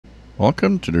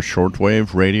Welcome to the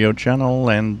shortwave radio channel,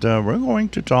 and we're going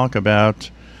to talk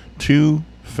about two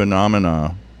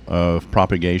phenomena of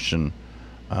propagation.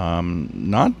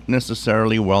 Not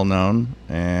necessarily well known,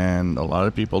 and a lot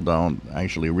of people don't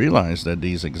actually realize that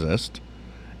these exist.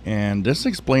 And this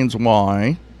explains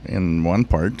why, in one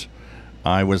part,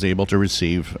 I was able to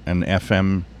receive an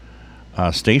FM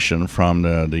station from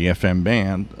the FM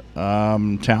band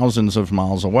thousands of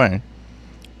miles away.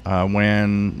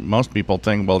 When most people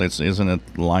think, well, isn't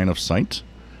it line of sight?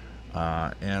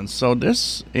 And so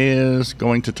this is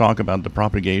going to talk about the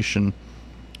propagation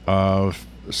of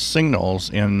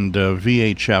signals in the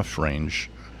VHF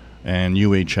range and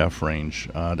UHF range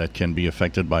that can be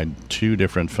affected by two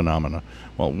different phenomena.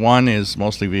 Well, one is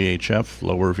mostly VHF,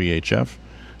 lower VHF.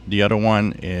 The other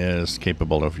one is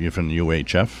capable of even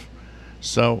UHF.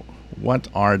 So what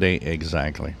are they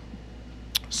exactly?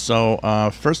 So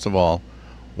first of all,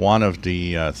 one of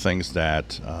the things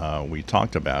that we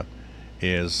talked about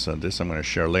is this I'm going to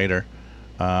share later.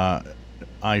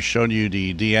 I showed you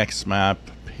the DX map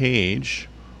page,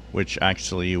 which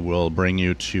actually will bring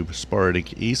you to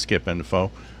Sporadic E skip info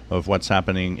of what's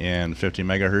happening in 50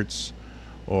 megahertz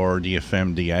or the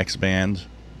FM DX band,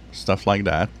 stuff like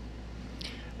that.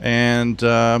 And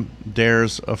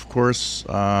there's, of course,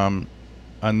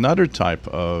 another type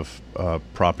of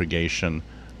propagation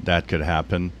that could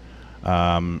happen.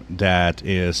 That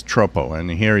is Tropo,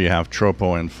 and here you have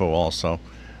Tropo info also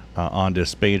on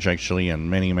this page, actually, in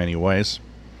many ways.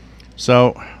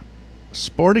 So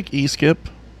Sporadic E-skip,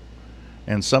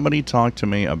 and somebody talked to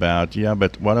me about, yeah,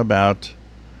 but what about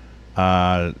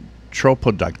Tropo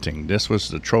ducting? This was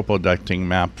the Tropo ducting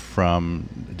map from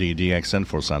the DX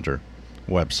Info Center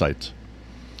website.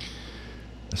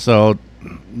 So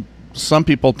some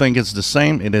people think it's the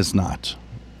same. It is not.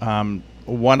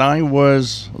 What I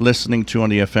was listening to on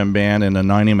the FM band in the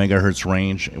 90 megahertz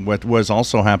range, what was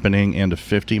also happening in the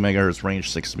 50 megahertz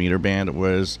range 6 meter band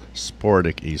was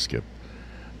sporadic E-skip.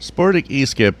 Sporadic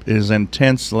E-skip is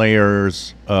intense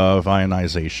layers of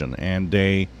ionization, and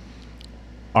they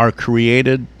are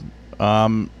created,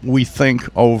 we think,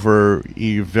 over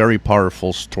very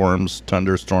powerful storms,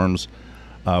 thunderstorms,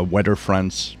 weather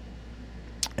fronts,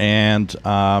 and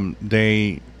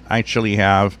they actually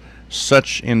have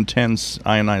such intense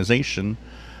ionization,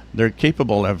 they're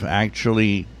capable of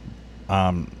actually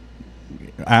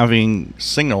having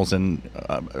signals in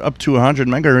up to 100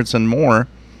 megahertz and more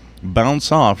bounce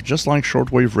off, just like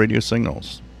shortwave radio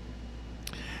signals.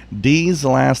 These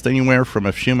last anywhere from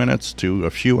a few minutes to a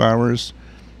few hours.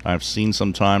 I've seen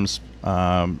sometimes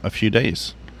a few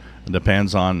days. It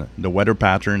depends on the weather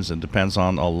patterns. It depends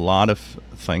on a lot of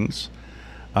things.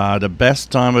 The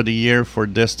best time of the year for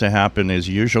this to happen is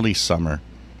usually summer.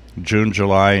 June,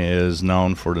 July is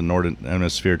known for the northern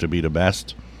hemisphere to be the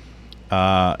best,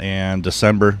 and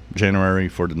December, January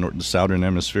for the southern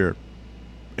hemisphere.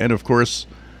 And of course,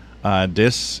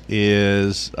 this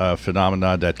is a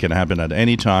phenomenon that can happen at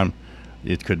any time.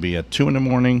 It could be at 2 in the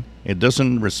morning. It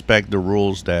doesn't respect the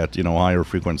rules that, higher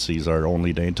frequencies are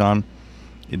only daytime.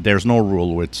 There's no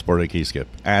rule with sporadic E-skip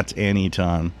at any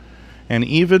time. And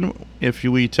even if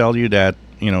we tell you that,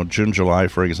 June, July,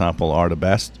 for example, are the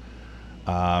best,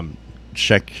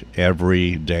 check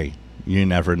every day. You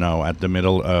never know. At the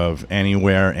middle of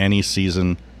anywhere, any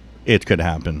season, it could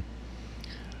happen.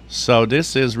 So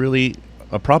this is really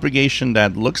a propagation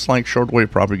that looks like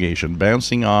shortwave propagation,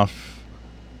 bouncing off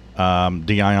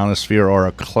the ionosphere or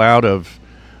a cloud of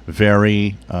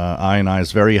very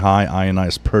ionized, very high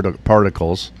ionized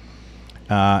particles.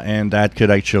 And that could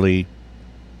actually...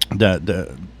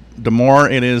 The more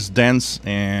it is dense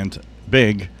and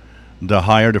big, the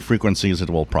higher the frequencies it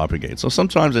will propagate. So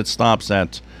sometimes it stops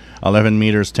at 11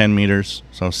 meters, 10 meters.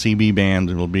 So CB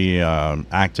band will be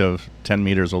active, 10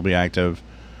 meters will be active,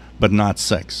 but not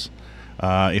 6.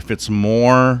 If it's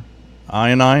more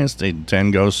ionized, it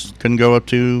then can go up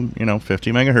to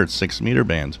 50 megahertz, 6 meter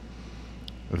band.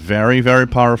 Very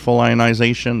powerful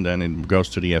ionization. Then it goes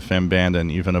to the FM band and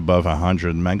even above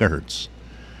 100 megahertz.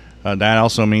 That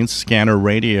also means scanner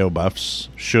radio buffs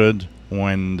should,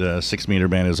 when the 6 meter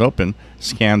band is open,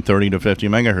 scan 30 to 50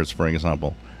 megahertz, for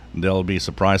example. They'll be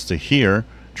surprised to hear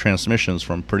transmissions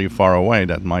from pretty far away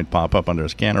that might pop up on their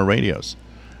scanner radios.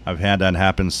 I've had that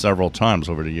happen several times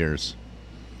over the years.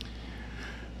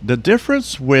 The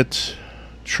difference with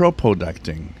tropo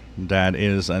ducting, that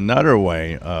is another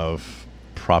way of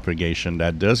propagation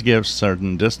that does give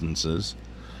certain distances,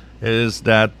 is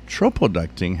that tropo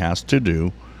ducting has to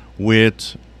do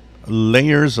with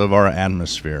layers of our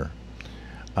atmosphere,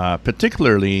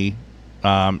 particularly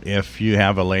if you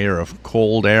have a layer of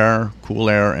cold air, cool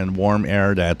air, and warm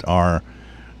air that are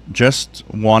just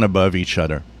one above each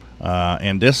other.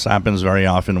 And this happens very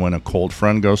often when a cold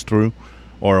front goes through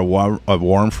or a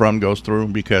warm front goes through,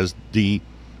 because the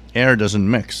air doesn't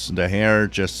mix. The air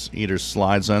just either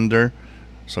slides under,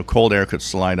 so cold air could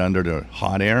slide under the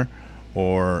hot air,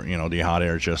 or the hot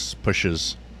air just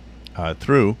pushes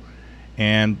through,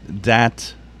 and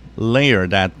that layer,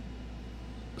 that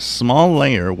small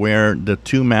layer where the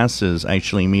two masses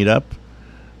actually meet up,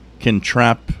 can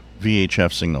trap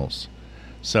VHF signals.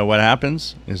 So what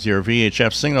happens is your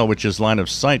VHF signal, which is line of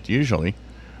sight usually,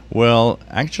 will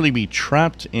actually be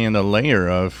trapped in a layer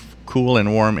of cool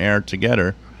and warm air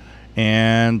together,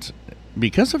 and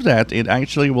because of that, it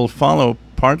actually will follow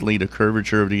partly the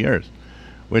curvature of the Earth,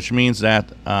 which means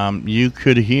that you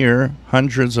could hear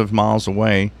hundreds of miles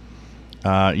away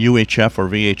UHF or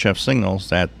VHF signals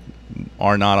that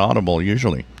are not audible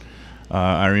usually.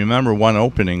 I remember one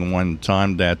opening one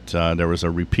time that there was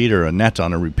a repeater, a net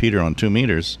on a repeater on 2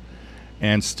 meters,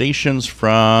 and stations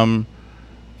from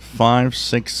 500,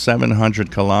 600,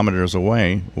 700 kilometers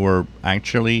away were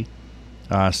actually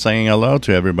saying hello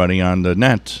to everybody on the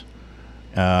net,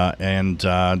 and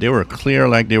they were clear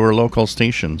like they were local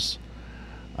stations.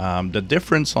 The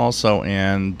difference also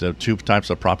in the two types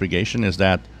of propagation is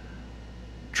that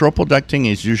tropo ducting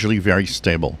is usually very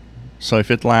stable. So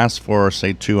if it lasts for,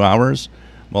 say, 2 hours,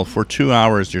 well, for 2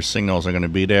 hours your signals are going to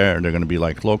be there. They're going to be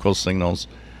like local signals.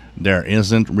 There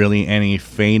isn't really any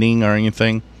fading or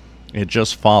anything. It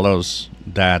just follows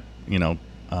that,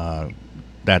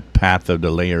 that path of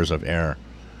the layers of air.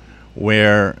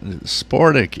 Where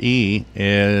Sporadic E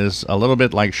is a little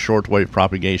bit like shortwave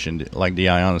propagation, like the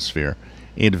ionosphere.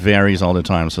 It varies all the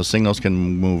time. So signals can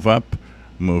move up,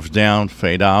 move down,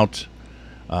 fade out,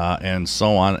 and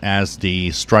so on, as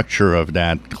the structure of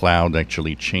that cloud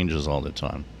actually changes all the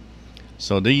time.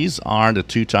 So these are the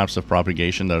two types of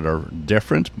propagation that are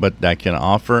different, but that can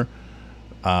offer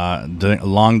the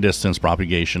long distance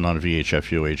propagation on VHF,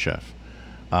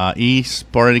 UHF.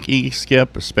 Sporadic E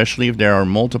skip, especially if there are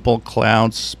multiple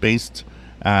clouds spaced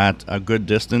at a good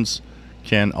distance,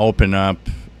 can open up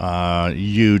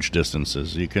huge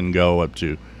distances. You can go up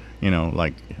to,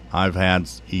 like I've had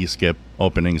E-skip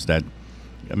openings that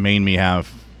made me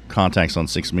have contacts on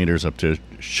 6 meters up to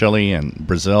Chile and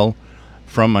Brazil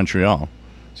from Montreal.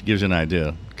 So it gives you an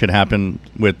idea. Could happen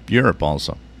with Europe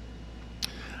also.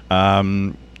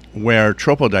 Where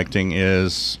tropo ducting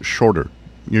is shorter,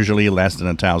 usually less than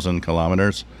 1,000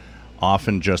 kilometers,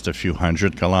 often just a few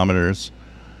hundred kilometers.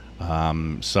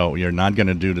 So you're not going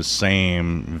to do the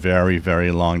same very,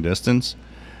 very long distance.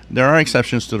 There are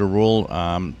exceptions to the rule.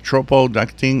 Tropo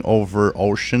ducting over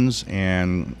oceans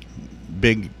and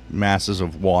big masses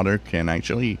of water can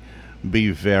actually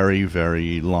be very,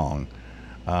 very long.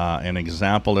 An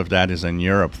example of that is in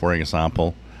Europe, for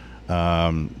example,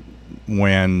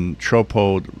 when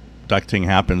tropo ducting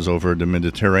happens over the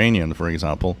Mediterranean, for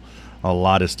example, a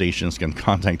lot of stations can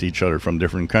contact each other from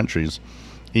different countries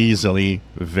easily,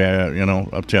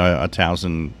 up to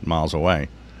 1,000 miles away,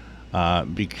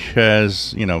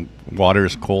 because water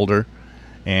is colder,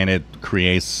 and it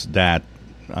creates that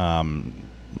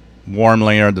warm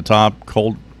layer at the top,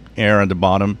 cold air at the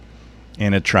bottom,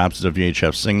 and it traps the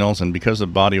VHF signals. And because the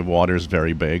body of water is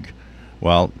very big,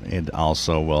 well, it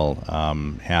also will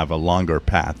have a longer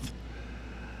path.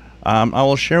 I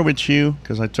will share with you,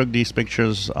 because I took these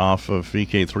pictures off of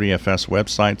VK3FS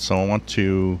website, so I want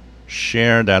to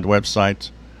share that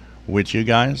website with you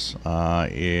guys.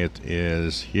 It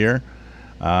is here.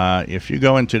 If you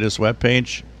go into this web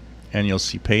page, and you'll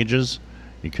see pages,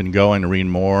 you can go and read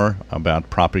more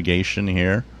about propagation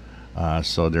here.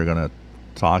 So they're going to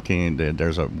talking.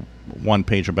 There's one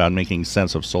page about making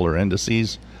sense of solar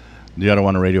indices. The other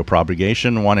one, radio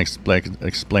propagation. One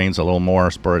explains a little more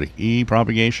sporadic E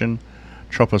propagation,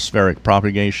 tropospheric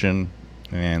propagation,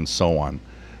 and so on.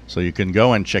 So you can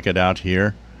go and check it out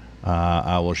here.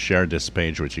 I will share this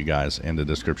page with you guys in the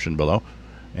description below.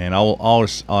 And I will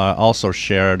also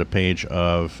share the page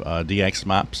of DX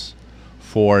maps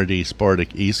for the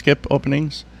Sporadic E-skip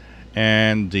openings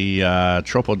and the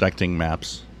tropo ducting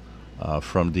maps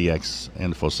from DX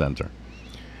Info Center.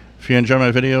 If you enjoy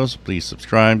my videos, please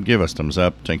subscribe, give us thumbs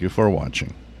up. Thank you for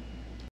watching.